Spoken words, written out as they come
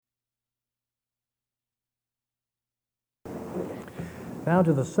Now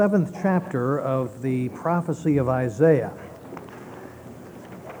to the 7th chapter of the prophecy of Isaiah.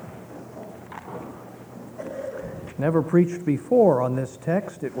 Never preached before on this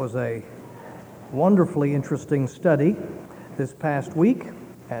text. It was a wonderfully interesting study this past week,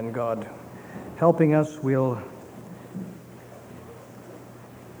 and God helping us, we'll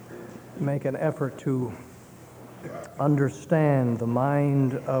make an effort to understand the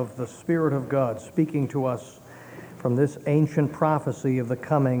mind of the Spirit of God speaking to us from this ancient prophecy of the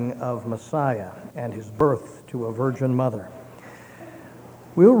coming of Messiah and his birth to a virgin mother.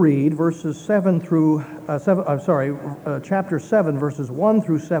 We'll read chapter 7, verses 1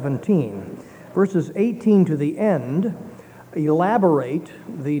 through 17. Verses 18 to the end elaborate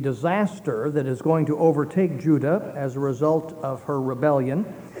the disaster that is going to overtake Judah as a result of her rebellion.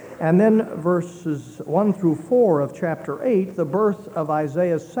 And then verses 1 through 4 of chapter 8, the birth of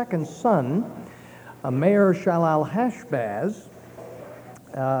Isaiah's second son, Meir Shalal-Hashbaz,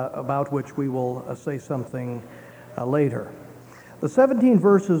 about which we will say something later. The 17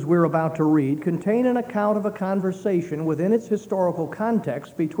 verses we're about to read contain an account of a conversation within its historical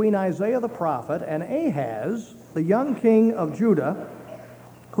context between Isaiah the prophet and Ahaz, the young king of Judah,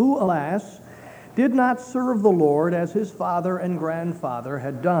 who, alas, did not serve the Lord as his father and grandfather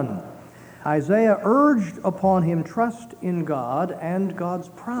had done. Isaiah urged upon him trust in God and God's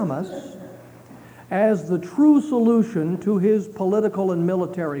promise as the true solution to his political and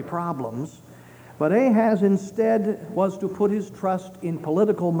military problems, but Ahaz instead was to put his trust in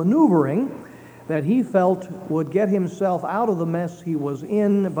political maneuvering that he felt would get himself out of the mess he was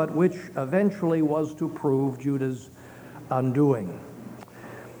in, but which eventually was to prove Judah's undoing.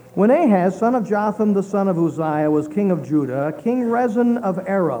 When Ahaz, son of Jotham, the son of Uzziah, was king of Judah, King Rezin of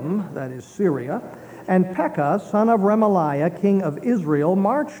Aram, that is Syria, and Pekah, son of Remaliah, king of Israel,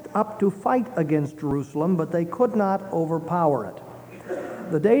 marched up to fight against Jerusalem, but they could not overpower it.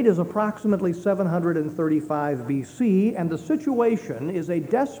 The date is approximately 735 BC, and the situation is a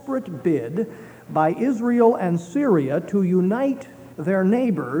desperate bid by Israel and Syria to unite their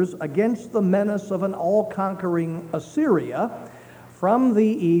neighbors against the menace of an all-conquering Assyria from the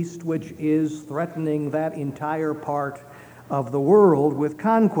east, which is threatening that entire part of the world with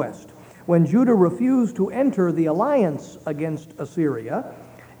conquest. When Judah refused to enter the alliance against Assyria,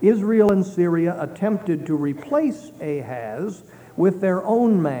 Israel and Syria attempted to replace Ahaz with their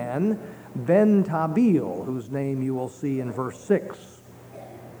own man, Ben-Tabil, whose name you will see in verse 6.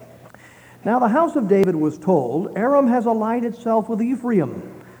 Now the house of David was told, Aram has allied itself with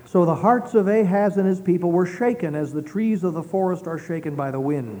Ephraim. So the hearts of Ahaz and his people were shaken as the trees of the forest are shaken by the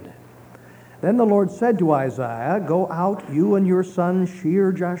wind. Then the Lord said to Isaiah, Go out, you and your son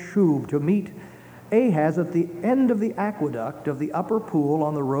Shear-Jashub, to meet Ahaz at the end of the aqueduct of the upper pool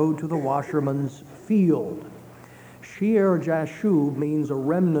on the road to the washerman's field. Shear-Jashub means a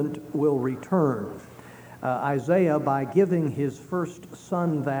remnant will return. Isaiah, by giving his first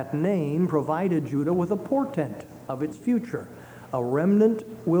son that name, provided Judah with a portent of its future. A remnant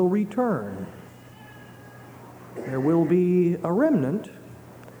will return. There will be a remnant,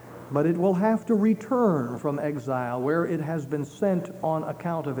 but it will have to return from exile where it has been sent on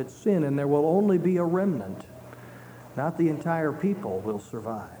account of its sin, and there will only be a remnant. Not the entire people will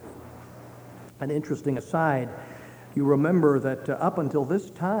survive. An interesting aside, you remember that up until this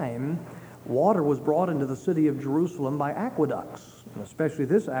time, water was brought into the city of Jerusalem by aqueducts, and especially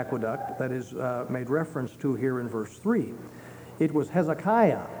this aqueduct that is made reference to here in verse 3. It was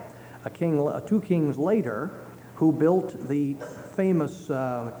Hezekiah, two kings later, who built the famous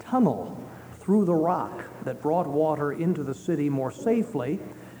tunnel through the rock that brought water into the city more safely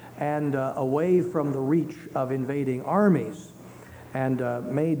and away from the reach of invading armies, and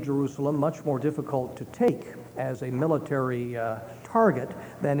made Jerusalem much more difficult to take as a military target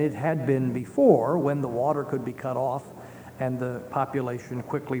than it had been before, when the water could be cut off and the population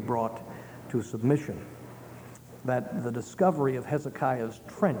quickly brought to submission. That the discovery of Hezekiah's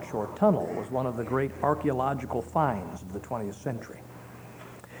trench or tunnel was one of the great archaeological finds of the 20th century.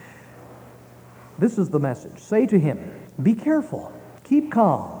 This is the message. Say to him, be careful, keep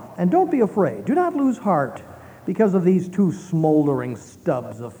calm, and don't be afraid. Do not lose heart because of these two smoldering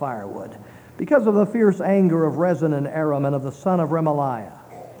stubs of firewood, because of the fierce anger of Rezin and Aram and of the son of Remaliah.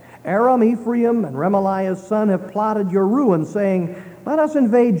 Aram, Ephraim, and Remaliah's son have plotted your ruin, saying, Let us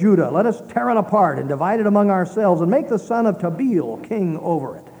invade Judah, let us tear it apart and divide it among ourselves, and make the son of Tabil king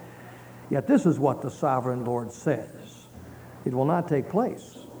over it. Yet this is what the sovereign Lord says. It will not take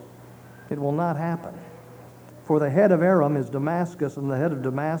place. It will not happen. For the head of Aram is Damascus, and the head of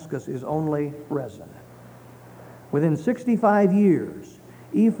Damascus is only Rezin. Within 65 years,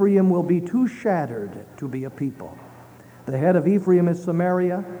 Ephraim will be too shattered to be a people. The head of Ephraim is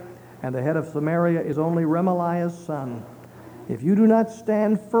Samaria, and the head of Samaria is only Remaliah's son. If you do not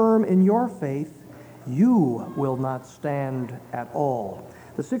stand firm in your faith, you will not stand at all.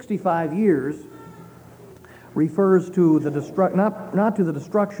 The 65 years refers to the not to the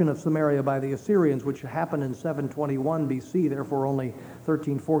destruction of Samaria by the Assyrians, which happened in 721 BC, therefore only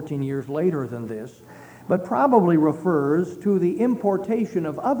 13, 14 years later than this, but probably refers to the importation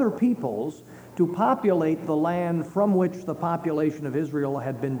of other peoples to populate the land from which the population of Israel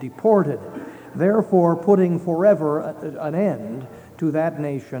had been deported, therefore putting forever an end to that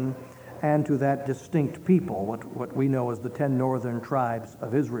nation and to that distinct people, what we know as the 10 northern tribes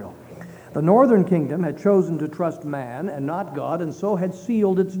of Israel. The northern kingdom had chosen to trust man and not God, and so had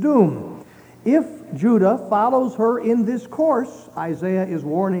sealed its doom. If Judah follows her in this course, Isaiah is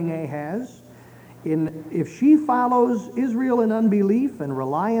warning Ahaz, if she follows Israel in unbelief and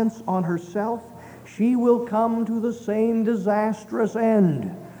reliance on herself, she will come to the same disastrous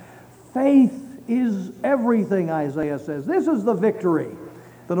end. Faith is everything, Isaiah says. This is the victory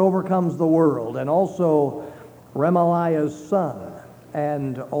that overcomes the world, and also Remaliah's son,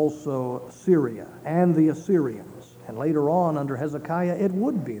 and also Syria and the Assyrians. And later on, under Hezekiah, it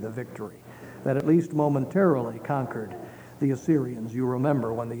would be the victory that at least momentarily conquered the Assyrians. You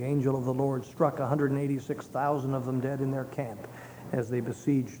remember when the angel of the Lord struck 186,000 of them dead in their camp as they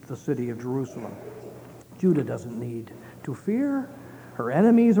besieged the city of Jerusalem. Judah doesn't need to fear. Her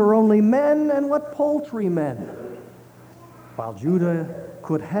enemies are only men, and what paltry men, while Judah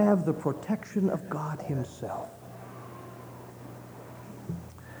could have the protection of God himself.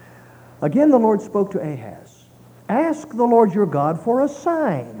 Again, the Lord spoke to Ahaz. Ask the Lord your God for a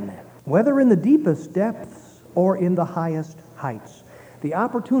sign, whether in the deepest depths or in the highest heights. The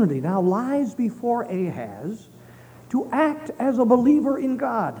opportunity now lies before Ahaz to act as a believer in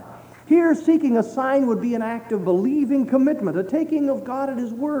God. Here, seeking a sign would be an act of believing commitment, a taking of God at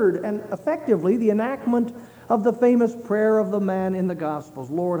his word, and effectively the enactment of the famous prayer of the man in the Gospels.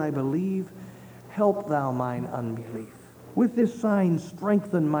 Lord, I believe, help thou mine unbelief. With this sign,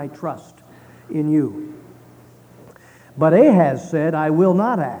 strengthen my trust in you. But Ahaz said, I will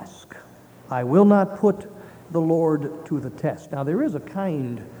not ask. I will not put the Lord to the test. Now, there is a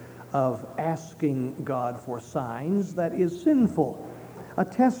kind of asking God for signs that is sinful. A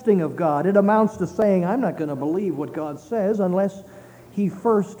testing of God. It amounts to saying, I'm not going to believe what God says unless he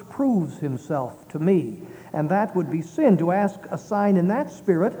first proves himself to me. And that would be sin. To ask a sign in that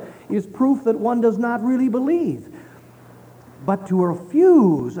spirit is proof that one does not really believe. But to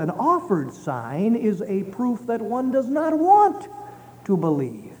refuse an offered sign is a proof that one does not want to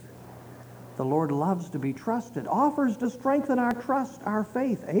believe. The Lord loves to be trusted, offers to strengthen our trust, our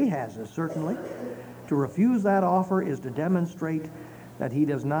faith. Ahaz is certainly. To refuse that offer is to demonstrate that he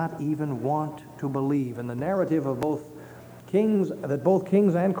does not even want to believe. And the narrative of both Kings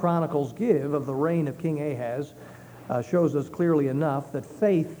and Chronicles give of the reign of King Ahaz shows us clearly enough that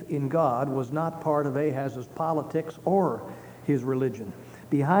faith in God was not part of Ahaz's politics or his religion.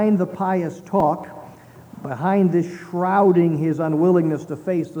 Behind the pious talk, behind this shrouding his unwillingness to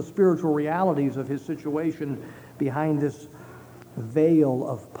face the spiritual realities of his situation, behind this veil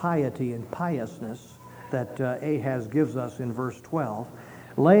of piety and piousness that Ahaz gives us in verse 12,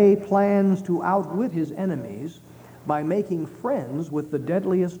 lay plans to outwit his enemies by making friends with the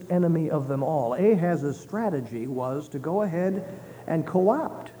deadliest enemy of them all. Ahaz's strategy was to go ahead and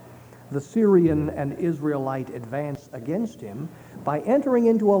co-opt the Syrian and Israelite advance against him by entering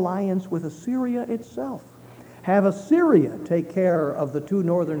into alliance with Assyria itself. Have Assyria take care of the two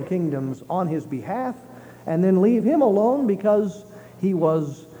northern kingdoms on his behalf, and then leave him alone because he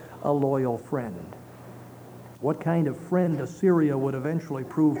was a loyal friend. What kind of friend Assyria would eventually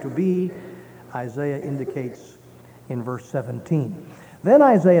prove to be, Isaiah indicates in verse 17. Then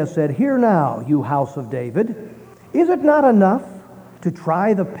Isaiah said, Hear now, you house of David, is it not enough to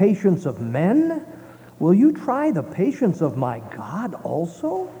try the patience of men? Will you try the patience of my God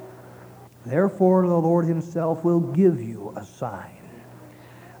also? Therefore the Lord himself will give you a sign.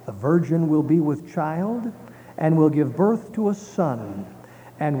 The virgin will be with child and will give birth to a son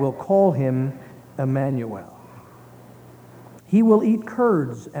and will call him Immanuel. He will eat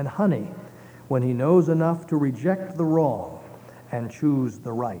curds and honey when he knows enough to reject the wrong and choose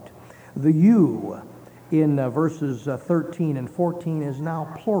the right. The you in verses 13 and 14 is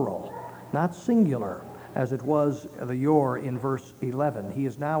now plural, not singular, as it was the your in verse 11. He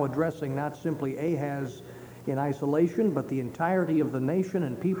is now addressing not simply Ahaz in isolation, but the entirety of the nation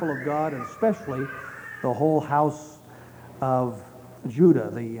and people of God, and especially the whole house of Judah,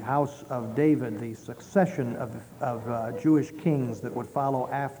 the house of David, the succession of Jewish kings that would follow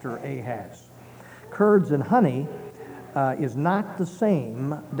after Ahaz. Curds and honey is not the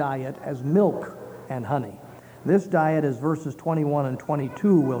same diet as milk and honey. This diet, as verses 21 and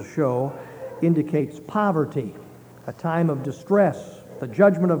 22 will show, indicates poverty, a time of distress. The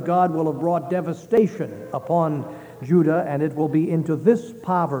judgment of God will have brought devastation upon Judah, and it will be into this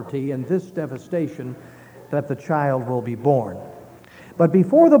poverty and this devastation that the child will be born. But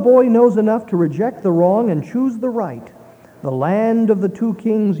before the boy knows enough to reject the wrong and choose the right, the land of the two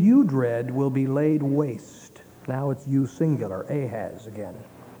kings you dread will be laid waste. Now it's you singular, Ahaz again.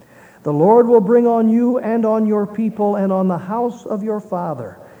 The Lord will bring on you and on your people and on the house of your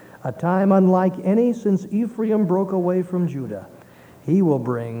father a time unlike any since Ephraim broke away from Judah. He will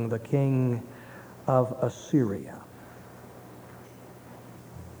bring the king of Assyria.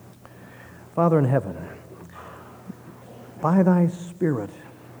 Father in heaven, by thy Spirit,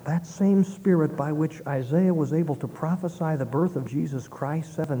 that same Spirit by which Isaiah was able to prophesy the birth of Jesus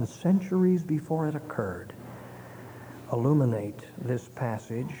Christ 7 centuries before it occurred, illuminate this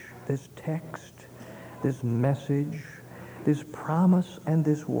passage, this text, this message, this promise, and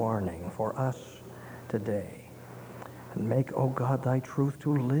this warning for us today. And make, O God, thy truth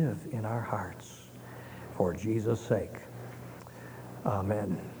to live in our hearts. For Jesus' sake.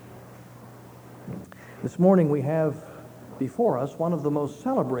 Amen. This morning we have before us one of the most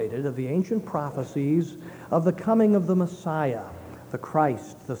celebrated of the ancient prophecies of the coming of the Messiah, the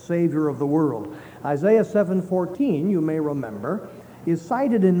Christ, the Savior of the world. Isaiah 7:14, you may remember, is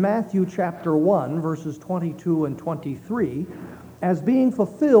cited in Matthew chapter 1, verses 22 and 23, as being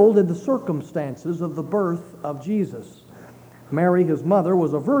fulfilled in the circumstances of the birth of Jesus. Mary, his mother,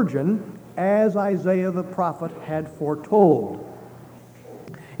 was a virgin, as Isaiah the prophet had foretold.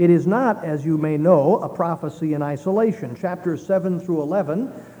 It is not, as you may know, a prophecy in isolation. Chapters 7 through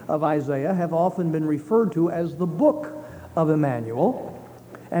 11 of Isaiah have often been referred to as the book of Immanuel,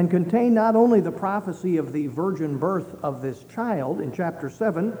 and contain not only the prophecy of the virgin birth of this child in chapter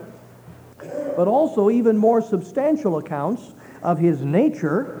 7, but also even more substantial accounts of his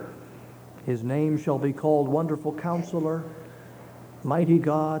nature. His name shall be called Wonderful Counselor, Mighty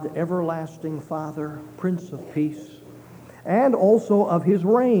God, Everlasting Father, Prince of Peace, and also of his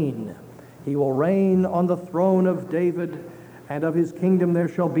reign. He will reign on the throne of David, and of his kingdom there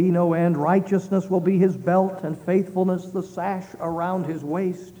shall be no end. Righteousness will be his belt, and faithfulness the sash around his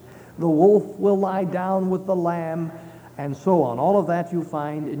waist. The wolf will lie down with the lamb, and so on. All of that you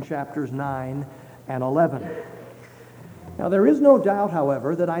find in chapters 9 and 11. Now, there is no doubt,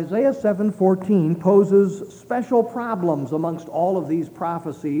 however, that Isaiah 7:14 poses special problems amongst all of these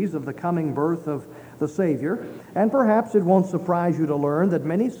prophecies of the coming birth of the Savior, and perhaps it won't surprise you to learn that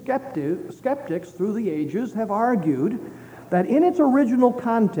many skeptics through the ages have argued that in its original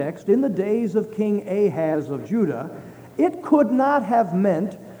context, in the days of King Ahaz of Judah, it could not have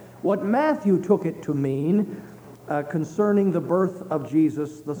meant what Matthew took it to mean concerning the birth of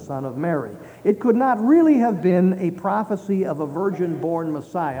Jesus, the son of Mary. It could not really have been a prophecy of a virgin-born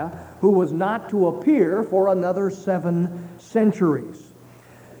Messiah who was not to appear for another 7 centuries.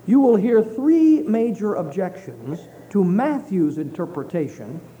 You will hear 3 major objections to Matthew's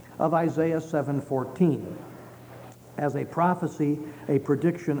interpretation of Isaiah 7:14 as a prophecy, a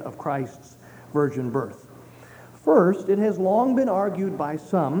prediction of Christ's virgin birth. First, it has long been argued by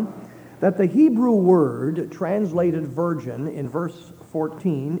some that the Hebrew word translated virgin in verse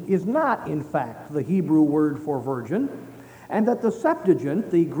 14 is not, in fact, the Hebrew word for virgin, and that the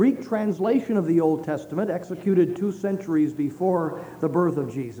Septuagint, the Greek translation of the Old Testament, executed 2 centuries before the birth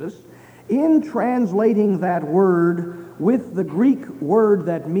of Jesus, in translating that word with the Greek word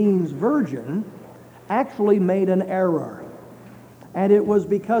that means virgin, actually made an error. And it was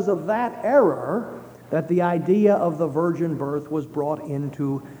because of that error that the idea of the virgin birth was brought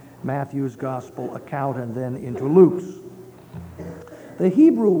into Matthew's gospel account and then into Luke's. The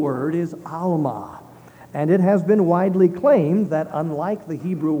Hebrew word is alma, and it has been widely claimed that unlike the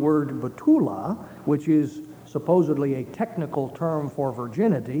Hebrew word betula, which is supposedly a technical term for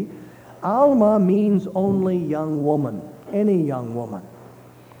virginity, alma means only young woman, any young woman.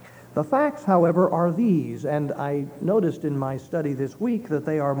 The facts, however, are these, and I noticed in my study this week that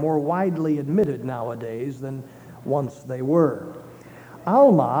they are more widely admitted nowadays than once they were.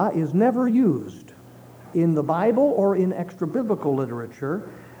 Alma is never used in the Bible or in extra-biblical literature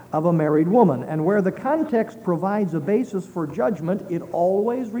of a married woman, and where the context provides a basis for judgment, it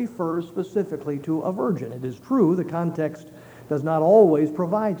always refers specifically to a virgin. It is true the context does not always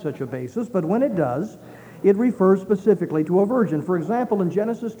provide such a basis, but when it does, it refers specifically to a virgin. For example, in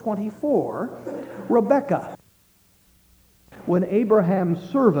Genesis 24, Rebekah, when Abraham's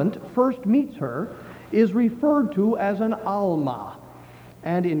servant first meets her, is referred to as an alma.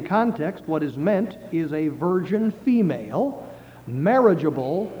 And in context, what is meant is a virgin female,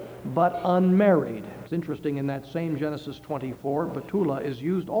 marriageable but unmarried. It's interesting, in that same Genesis 24, Betula is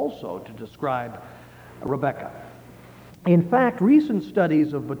used also to describe Rebekah. In fact, recent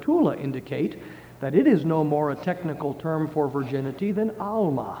studies of Betula indicate that it is no more a technical term for virginity than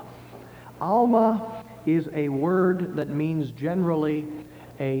Alma. Alma is a word that means generally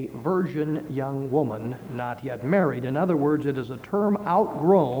a virgin young woman not yet married. In other words, it is a term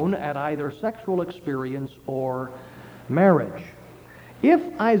outgrown at either sexual experience or marriage. If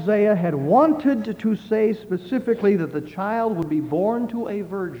Isaiah had wanted to say specifically that the child would be born to a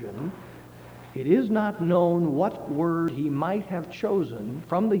virgin, it is not known what word he might have chosen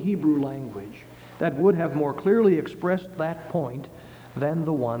from the Hebrew language that would have more clearly expressed that point than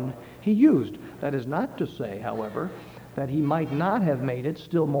the one he used. That is not to say, however, that he might not have made it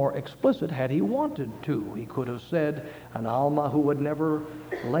still more explicit had he wanted to. He could have said, an Alma who had never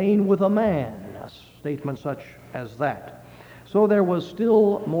lain with a man, a statement such as that. So there was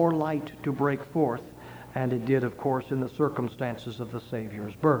still more light to break forth, and it did, of course, in the circumstances of the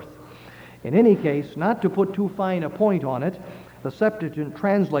Savior's birth. In any case, not to put too fine a point on it, the Septuagint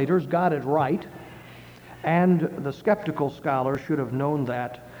translators got it right, and the skeptical scholar should have known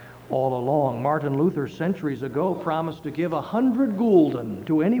that all along. Martin Luther, centuries ago, promised to give 100 gulden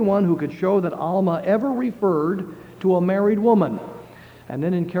to anyone who could show that Alma ever referred to a married woman. And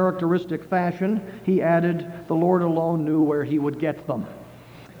then in characteristic fashion, he added, the Lord alone knew where he would get them.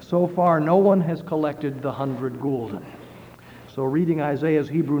 So far, no one has collected the 100 gulden. So reading Isaiah's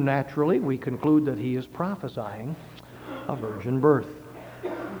Hebrew naturally, we conclude that he is prophesying a virgin birth.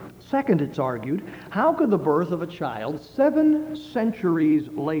 Second, it's argued, how could the birth of a child 7 centuries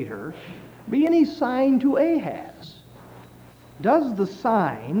later be any sign to Ahaz? Does the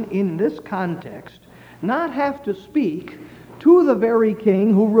sign in this context not have to speak to the very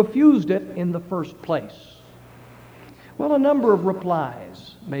king who refused it in the first place? Well, a number of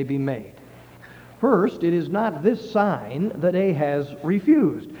replies may be made. First, it is not this sign that Ahaz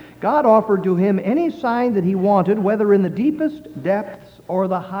refused. God offered to him any sign that he wanted, whether in the deepest depths or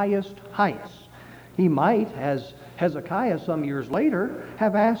the highest heights. He might, as Hezekiah some years later,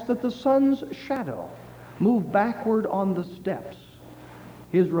 have asked that the sun's shadow move backward on the steps.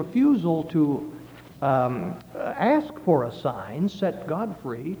 His refusal to ask for a sign set God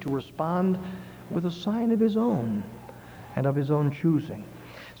free to respond with a sign of his own and of his own choosing.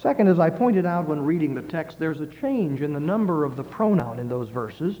 Second, as I pointed out when reading the text, there's a change in the number of the pronoun in those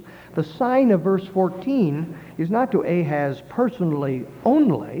verses. The sign of verse 14 is not to Ahaz personally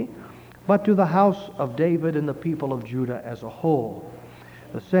only, but to the house of David and the people of Judah as a whole.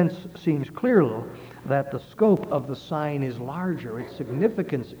 The sense seems clear that the scope of the sign is larger, its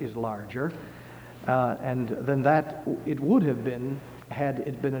significance is larger, and than that it would have been had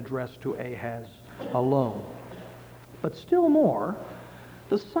it been addressed to Ahaz alone. But still more,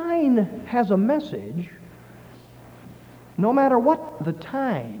 the sign has a message no matter what the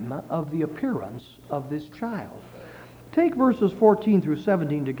time of the appearance of this child. Take verses 14 through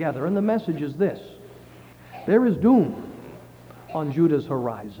 17 together, and the message is this. There is doom on Judah's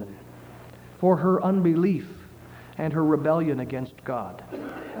horizon for her unbelief and her rebellion against God.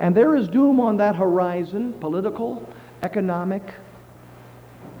 And there is doom on that horizon, political, economic,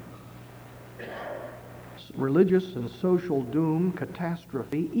 religious and social doom,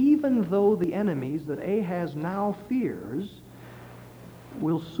 catastrophe, even though the enemies that Ahaz now fears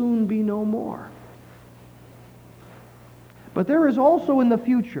will soon be no more. But there is also in the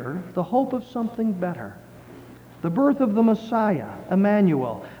future the hope of something better. The birth of the Messiah,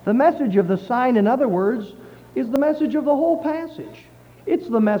 Immanuel. The message of the sign, in other words, is the message of the whole passage. It's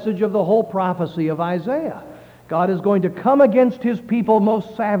the message of the whole prophecy of Isaiah. God is going to come against his people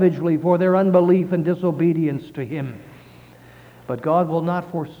most savagely for their unbelief and disobedience to him. But God will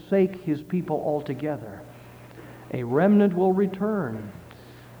not forsake his people altogether. A remnant will return,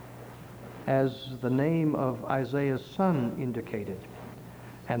 as the name of Isaiah's son indicated.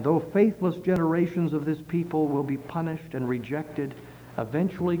 And though faithless generations of this people will be punished and rejected,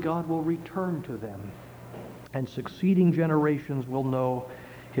 eventually God will return to them, and succeeding generations will know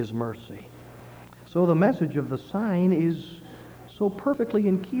his mercy. So the message of the sign is so perfectly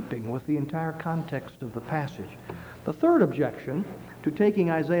in keeping with the entire context of the passage. The third objection to taking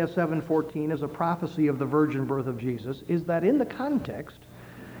Isaiah 7:14 as a prophecy of the virgin birth of Jesus is that in the context,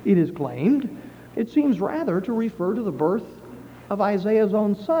 it is claimed, it seems rather to refer to the birth of Isaiah's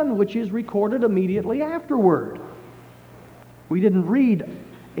own son, which is recorded immediately afterward. We didn't read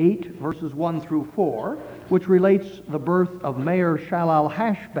 8 verses 1 through 4, which relates the birth of Maher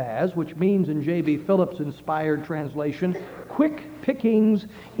Shalal-Hashbaz, which means in J.B. Phillips' inspired translation, quick pickings,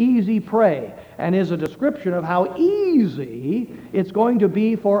 easy prey, and is a description of how easy it's going to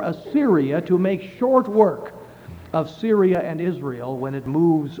be for Assyria to make short work of Syria and Israel when it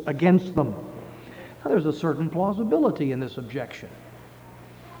moves against them. Now, there's a certain plausibility in this objection.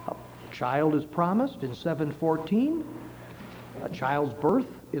 A child is promised in 7:14. A child's birth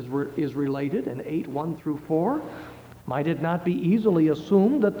is related in 8:1 through 4. Might it not be easily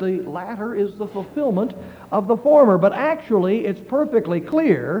assumed that the latter is the fulfillment of the former? But actually, it's perfectly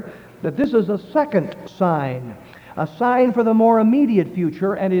clear that this is a second sign, a sign for the more immediate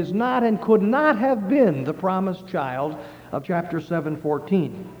future, and is not and could not have been the promised child of chapter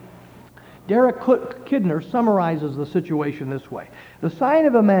 7:14. Derek Kidner summarizes the situation this way. The sign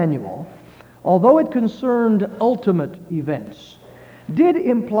of Immanuel, although it concerned ultimate events, did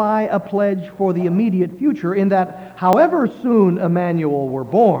imply a pledge for the immediate future in that however soon Immanuel were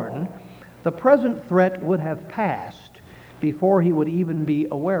born, the present threat would have passed before he would even be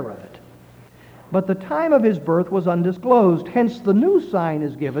aware of it. But the time of his birth was undisclosed, hence the new sign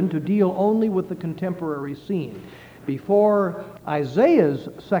is given to deal only with the contemporary scene. Before Isaiah's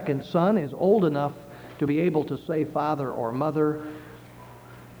second son is old enough to be able to say father or mother,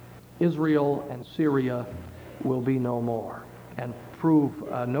 Israel and Syria will be no more and prove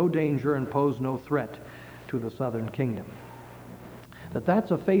no danger and pose no threat to the southern kingdom.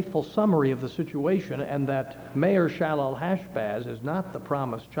 That's a faithful summary of the situation, and that Maher Shalal-Hashbaz is not the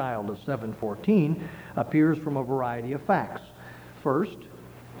promised child of 7:14 appears from a variety of facts. First,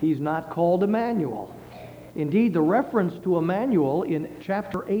 he's not called Immanuel. Indeed, the reference to Immanuel in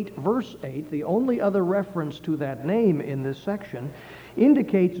chapter 8, verse 8, the only other reference to that name in this section,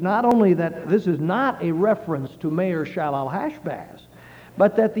 indicates not only that this is not a reference to Maher Shalal-Hashbaz,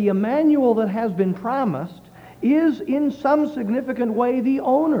 but that the Immanuel that has been promised is in some significant way the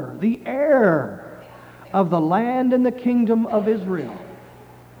owner, the heir of the land and the kingdom of Israel.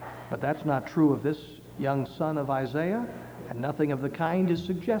 But that's not true of this young son of Isaiah, and nothing of the kind is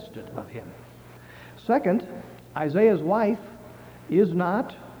suggested of him. Second, Isaiah's wife is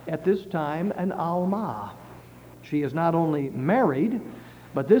not, at this time, an Alma. She is not only married,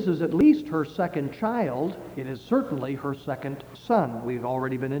 but this is at least her second child. It is certainly her second son. We've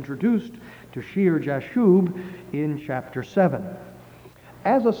already been introduced to Shir Jashub in chapter 7.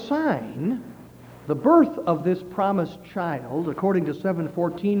 As a sign, the birth of this promised child, according to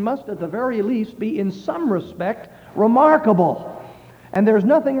 7:14, must at the very least be in some respect remarkable. And there's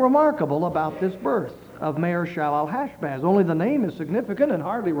nothing remarkable about this birth of Maher Shalal-Hashbaz. Only the name is significant and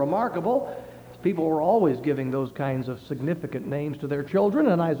hardly remarkable. People were always giving those kinds of significant names to their children,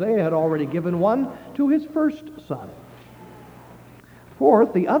 and Isaiah had already given one to his first son.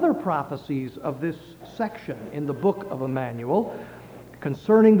 Fourth, the other prophecies of this section in the book of Immanuel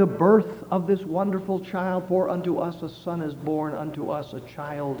concerning the birth of this wonderful child, for unto us a son is born, unto us a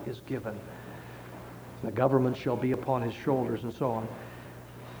child is given. The government shall be upon his shoulders, and so on.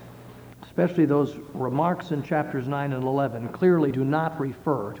 Especially those remarks in chapters 9 and 11 clearly do not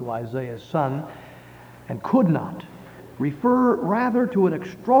refer to Isaiah's son, and could not refer rather to an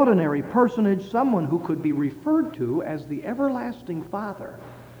extraordinary personage, someone who could be referred to as the everlasting Father,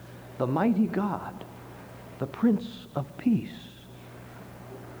 the mighty God, the Prince of Peace.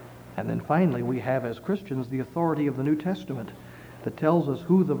 And then finally we have as Christians the authority of the New Testament that tells us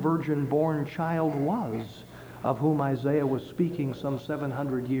who the virgin-born child was, of whom Isaiah was speaking some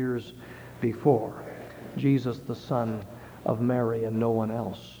 700 years before. Jesus, the son of Mary, and no one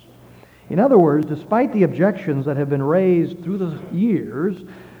else. In other words, despite the objections that have been raised through the years,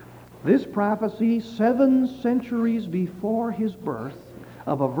 this prophecy 7 centuries before his birth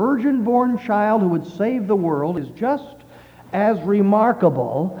of a virgin-born child who would save the world is just as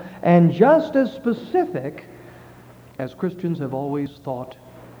remarkable and just as specific as Christians have always thought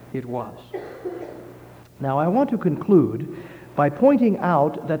it was. Now, I want to conclude by pointing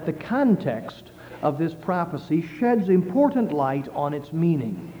out that the context of this prophecy sheds important light on its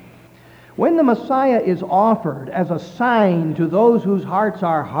meaning. When the Messiah is offered as a sign to those whose hearts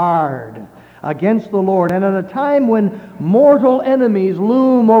are hard against the Lord, and at a time when mortal enemies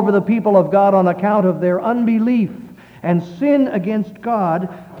loom over the people of God on account of their unbelief and sin against God,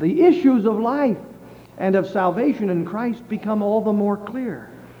 the issues of life and of salvation in Christ become all the more clear.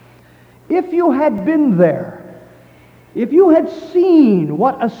 If you had been there, if you had seen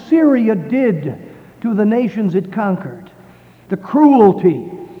what Assyria did to the nations it conquered, the cruelty,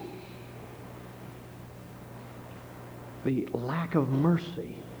 the lack of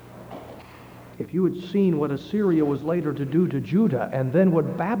mercy, if you had seen what Assyria was later to do to Judah, and then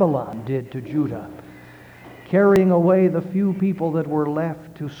what Babylon did to Judah, carrying away the few people that were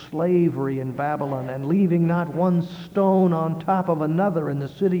left to slavery in Babylon and leaving not one stone on top of another in the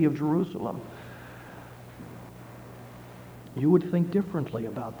city of Jerusalem, you would think differently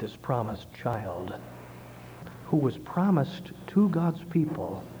about this promised child who was promised to God's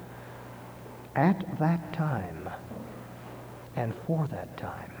people at that time and for that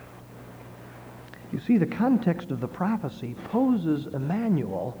time. You see, the context of the prophecy poses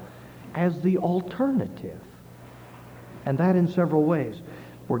Immanuel as the alternative, and that in several ways.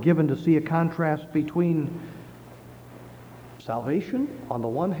 We're given to see a contrast between salvation on the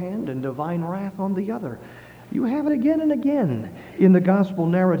one hand and divine wrath on the other. You have it again and again in the gospel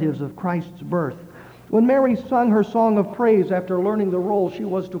narratives of Christ's birth. When Mary sung her song of praise after learning the role she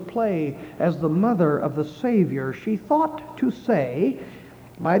was to play as the mother of the Savior, she thought to say,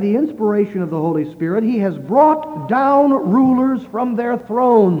 by the inspiration of the Holy Spirit, He has brought down rulers from their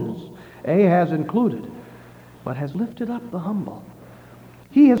thrones, Ahaz included, but has lifted up the humble.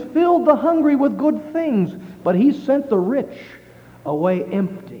 He has filled the hungry with good things, but He sent the rich away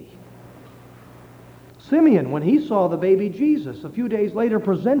empty. Simeon, when he saw the baby Jesus, a few days later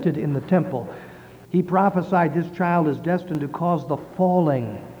presented in the temple, he prophesied this child is destined to cause the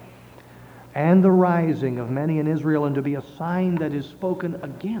falling and the rising of many in Israel, and to be a sign that is spoken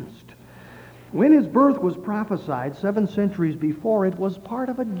against. When his birth was prophesied 7 centuries before, it was part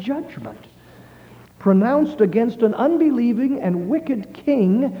of a judgment pronounced against an unbelieving and wicked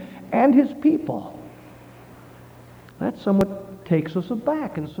king and his people. That somewhat takes us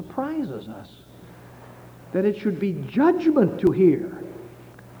aback and surprises us, that it should be judgment to hear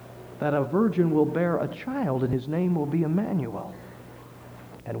that a virgin will bear a child and his name will be Immanuel.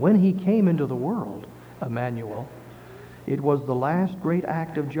 And when he came into the world, Immanuel, it was the last great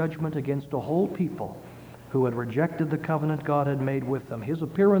act of judgment against a whole people who had rejected the covenant God had made with them. His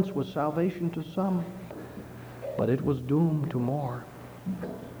appearance was salvation to some, but it was doom to more.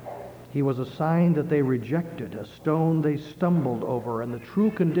 He was a sign that they rejected, a stone they stumbled over, and the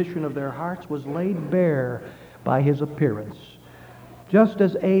true condition of their hearts was laid bare by his appearance, just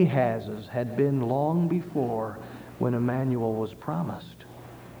as Ahaz's had been long before when Immanuel was promised.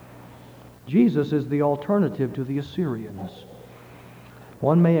 Jesus is the alternative to the Assyrians.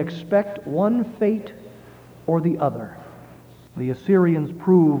 One may expect one fate or the other. The Assyrians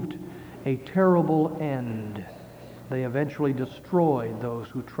proved a terrible end. They eventually destroyed those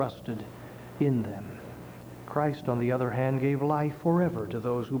who trusted in them. Christ, on the other hand, gave life forever to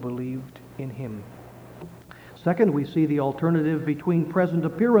those who believed in him. Second, we see the alternative between present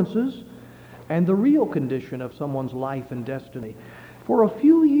appearances and the real condition of someone's life and destiny. For a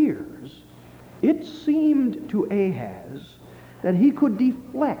few years, it seemed to Ahaz that he could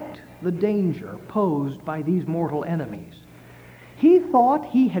deflect the danger posed by these mortal enemies. He thought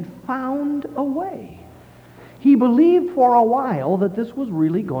he had found a way. He believed for a while that this was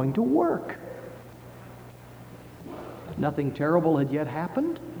really going to work. Nothing terrible had yet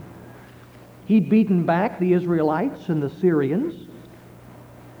happened. He'd beaten back the Israelites and the Syrians.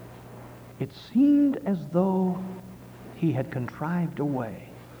 It seemed as though he had contrived a way.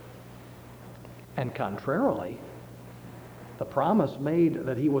 And contrarily, the promise made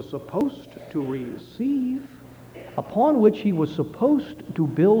that he was supposed to receive, upon which he was supposed to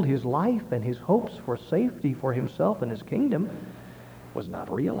build his life and his hopes for safety for himself and his kingdom, was not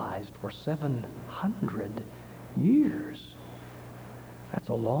realized for 700 years. That's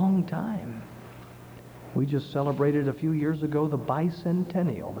a long time. We just celebrated a few years ago the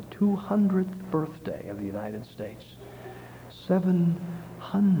bicentennial, the 200th birthday of the United States.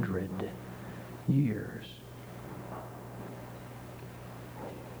 700 years.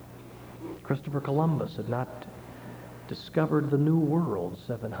 Christopher Columbus had not discovered the New World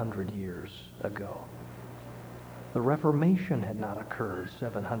 700 years ago. The Reformation had not occurred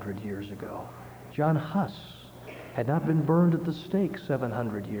 700 years ago. John Huss had not been burned at the stake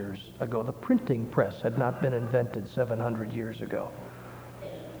 700 years ago. The printing press had not been invented 700 years ago.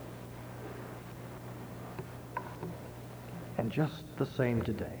 And just the same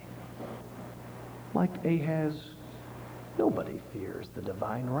today. Like Ahaz, nobody fears the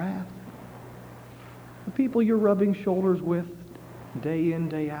divine wrath. The people you're rubbing shoulders with day in,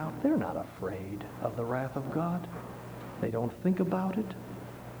 day out, they're not afraid of the wrath of God. They don't think about it.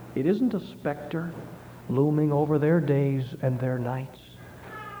 It isn't a specter looming over their days and their nights.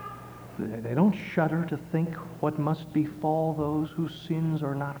 They don't shudder to think what must befall those whose sins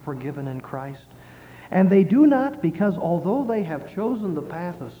are not forgiven in Christ. And they do not, because although they have chosen the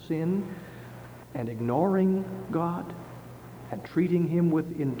path of sin and ignoring God and treating him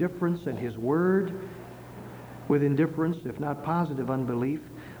with indifference and his word with indifference, if not positive unbelief,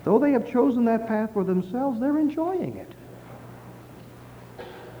 Though they have chosen that path for themselves, they're enjoying it.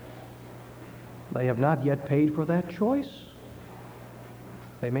 They have not yet paid for that choice.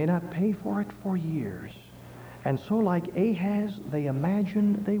 They may not pay for it for years. And so, like Ahaz, they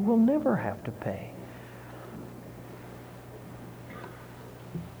imagine they will never have to pay.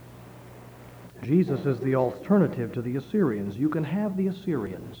 Jesus is the alternative to the Assyrians. You can have the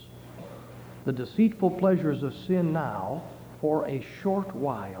Assyrians, the deceitful pleasures of sin now for a short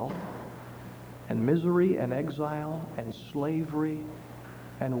while, and misery and exile and slavery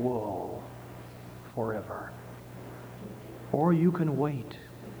and woe forever. Or you can wait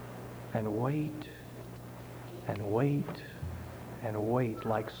and wait and wait and wait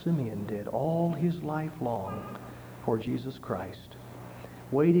like Simeon did all his life long for Jesus Christ,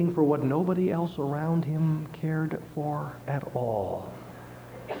 waiting for what nobody else around him cared for at all,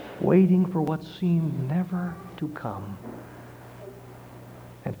 waiting for what seemed never to come.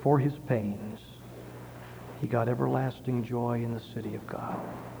 And for his pains, he got everlasting joy in the city of God.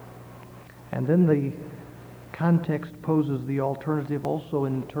 And then the context poses the alternative also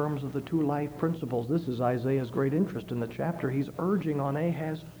in terms of the two life principles. This is Isaiah's great interest in the chapter. He's urging on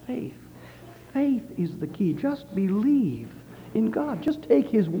Ahaz faith. Faith is the key. Just believe in God. Just take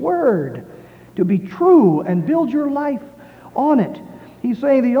his word to be true and build your life on it. He's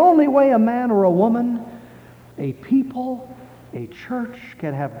saying the only way a man or a woman, a people, a church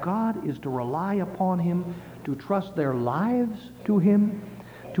can have God is to rely upon him, to trust their lives to him,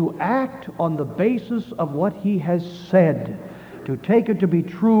 to act on the basis of what he has said, to take it to be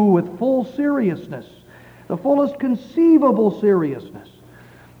true with full seriousness, the fullest conceivable seriousness,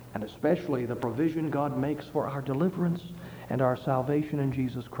 and especially the provision God makes for our deliverance and our salvation in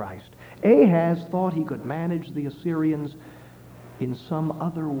Jesus Christ. Ahaz thought he could manage the Assyrians in some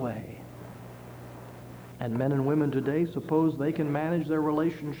other way. And men and women today suppose they can manage their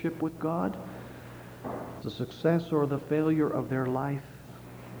relationship with God, the success or the failure of their life.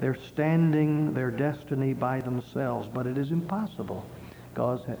 They're standing their destiny by themselves, but it is impossible.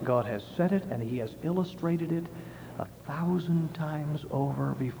 God has said it, and he has illustrated it 1,000 times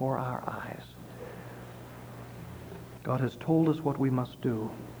over before our eyes. God has told us what we must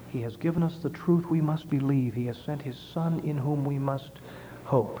do. He has given us the truth we must believe. He has sent his Son in whom we must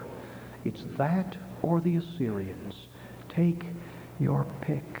hope. It's that or the Assyrians. Take your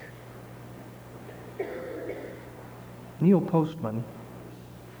pick. Neil Postman,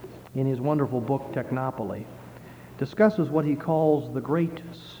 in his wonderful book, Technopoly, discusses what he calls the great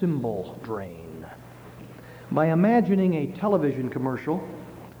symbol drain. By imagining a television commercial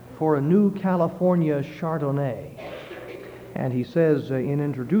for a new California Chardonnay, and he says in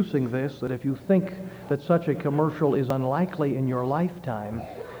introducing this that if you think that such a commercial is unlikely in your lifetime,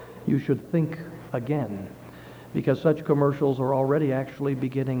 you should think again, because such commercials are already actually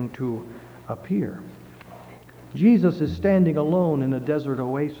beginning to appear. Jesus is standing alone in a desert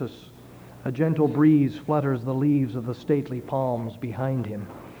oasis. A gentle breeze flutters the leaves of the stately palms behind him.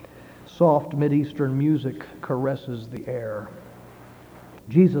 Soft Mideastern music caresses the air.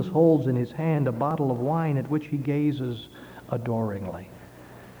 Jesus holds in his hand a bottle of wine at which he gazes adoringly.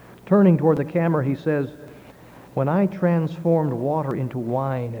 Turning toward the camera, he says, "When I transformed water into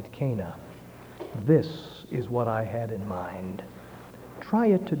wine at Cana, this is what I had in mind. Try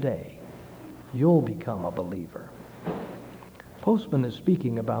it today. You'll become a believer." Postman is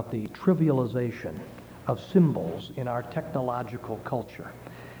speaking about the trivialization of symbols in our technological culture,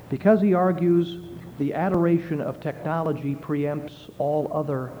 because he argues the adoration of technology preempts all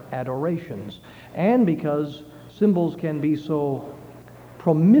other adorations, and because symbols can be so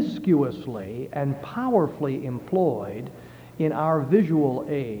promiscuously and powerfully employed in our visual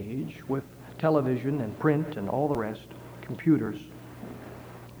age with television and print and all the rest, computers.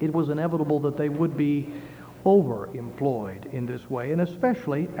 It was inevitable that they would be over-employed in this way, and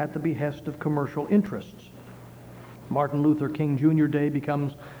especially at the behest of commercial interests. Martin Luther King Jr. Day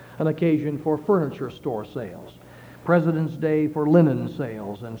becomes an occasion for furniture store sales, President's Day for linen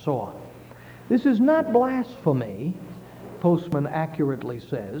sales, and so on. This is not blasphemy, Postman accurately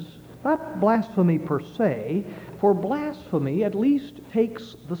says, not blasphemy per se, for blasphemy at least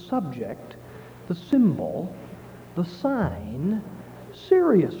takes the subject, the symbol, the sign,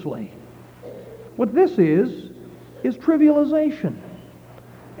 seriously. What this is trivialization.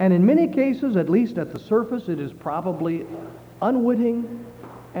 And in many cases, at least at the surface, it is probably unwitting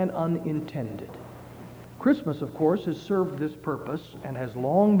and unintended. Christmas, of course, has served this purpose and has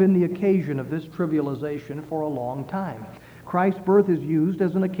long been the occasion of this trivialization for a long time. Christ's birth is used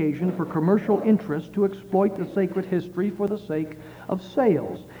as an occasion for commercial interest to exploit the sacred history for the sake of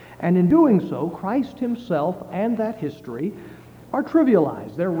sales. And in doing so, Christ himself and that history are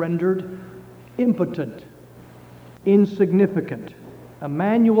trivialized. They're rendered impotent, insignificant.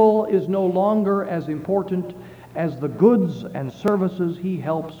 Immanuel is no longer as important as the goods and services he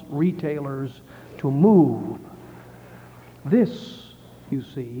helps retailers to move. This, you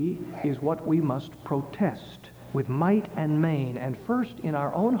see, is what we must protest with might and main, and first in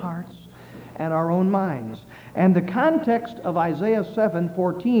our own hearts and our own minds. And the context of Isaiah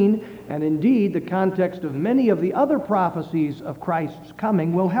 7:14, and indeed the context of many of the other prophecies of Christ's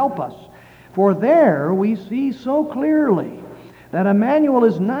coming, will help us. For there we see so clearly that Immanuel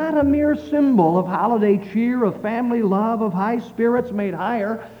is not a mere symbol of holiday cheer, of family love, of high spirits made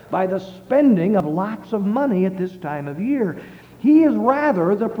higher by the spending of lots of money at this time of year. He is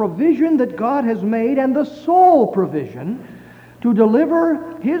rather the provision that God has made, and the sole provision, to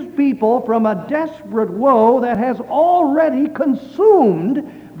deliver his people from a desperate woe that has already consumed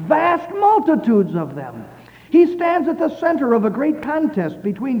vast multitudes of them. He stands at the center of a great contest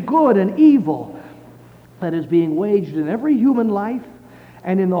between good and evil that is being waged in every human life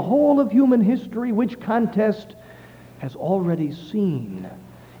and in the whole of human history, which contest has already seen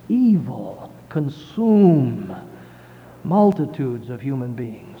evil consume multitudes of human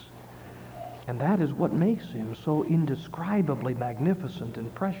beings. And that is what makes him so indescribably magnificent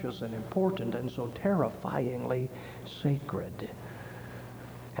and precious and important and so terrifyingly sacred.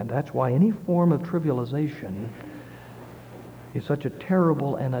 And that's why any form of trivialization is such a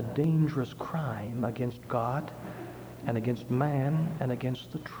terrible and a dangerous crime against God and against man and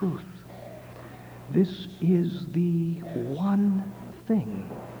against the truth. This is the one thing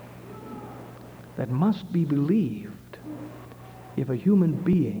that must be believed if a human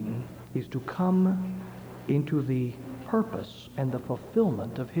being is to come into the purpose and the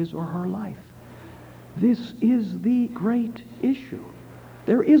fulfillment of his or her life. This is the great issue.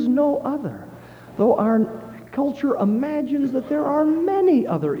 There is no other. Though our culture imagines that there are many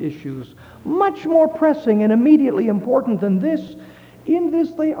other issues much more pressing and immediately important than this, in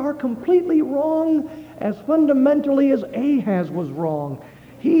this they are completely wrong, as fundamentally as Ahaz was wrong.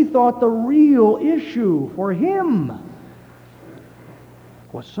 He thought the real issue for him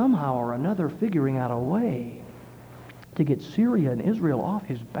was somehow or another figuring out a way to get Syria and Israel off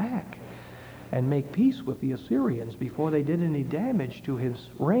his back and make peace with the Assyrians before they did any damage to his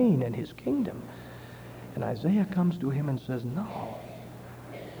reign and his kingdom. And Isaiah comes to him and says, no,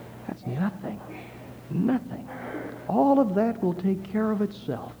 that's nothing. Nothing. All of that will take care of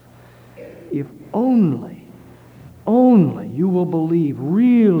itself if only you will believe,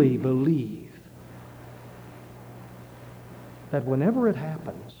 really believe, that whenever it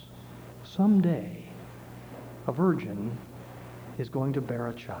happens, someday a virgin is going to bear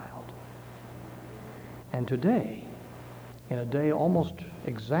a child. And today, in a day almost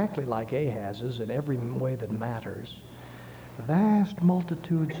exactly like Ahaz's in every way that matters, vast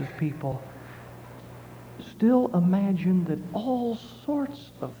multitudes of people still imagine that all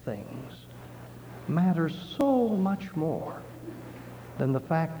sorts of things matter so much more than the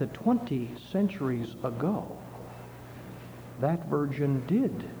fact that 20 centuries ago, that virgin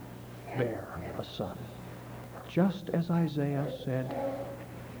did bear a son, just as Isaiah said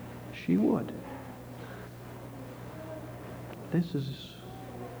she would. This is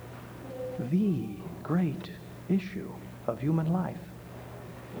the great issue of human life.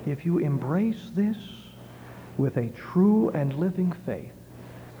 If you embrace this with a true and living faith,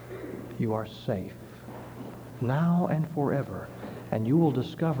 you are safe now and forever, and you will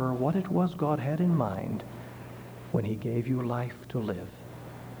discover what it was God had in mind when he gave you life to live.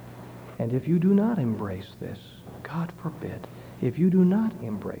 And if you do not embrace this, God forbid, if you do not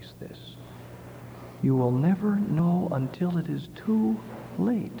embrace this, you will never know until it is too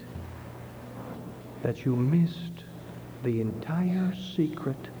late that you missed the entire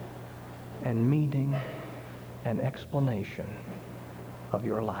secret and meaning and explanation of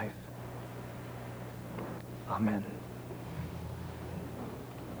your life. Amen.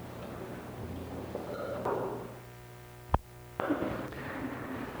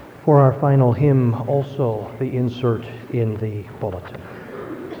 For our final hymn, also the insert in the bulletin.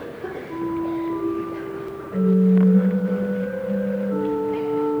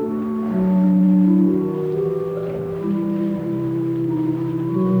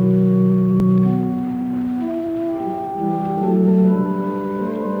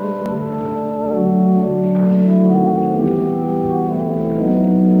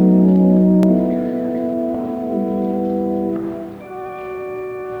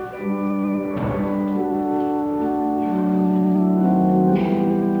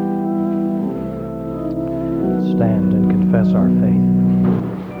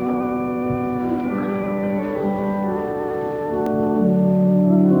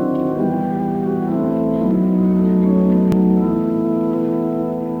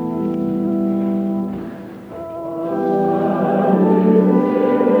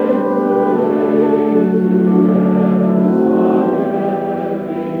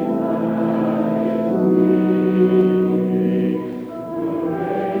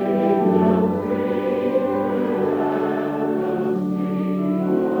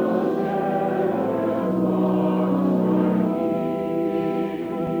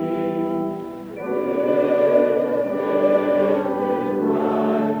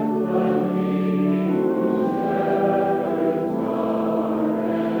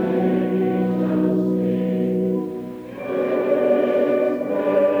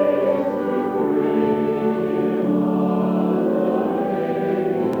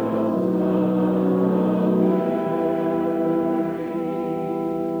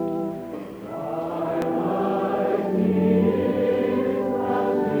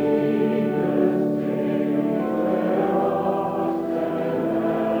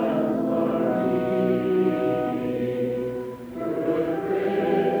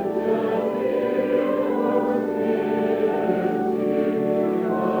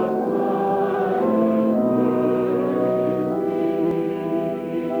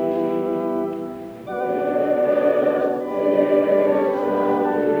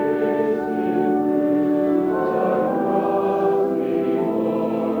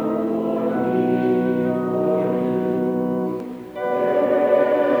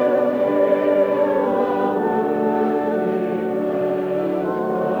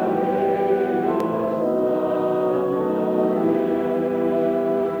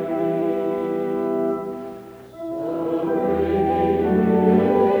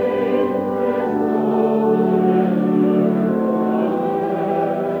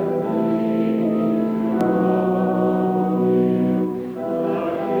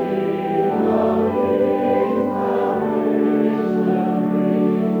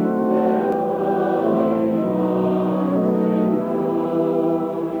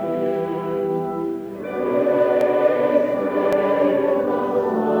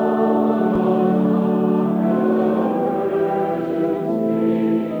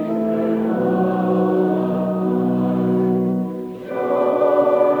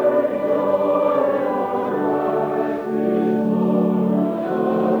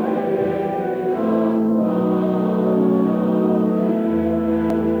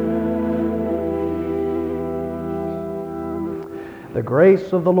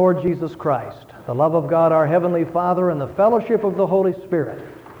 grace of the Lord Jesus Christ, the love of God our Heavenly Father, and the fellowship of the Holy Spirit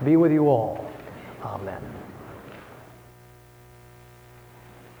be with you all. Amen.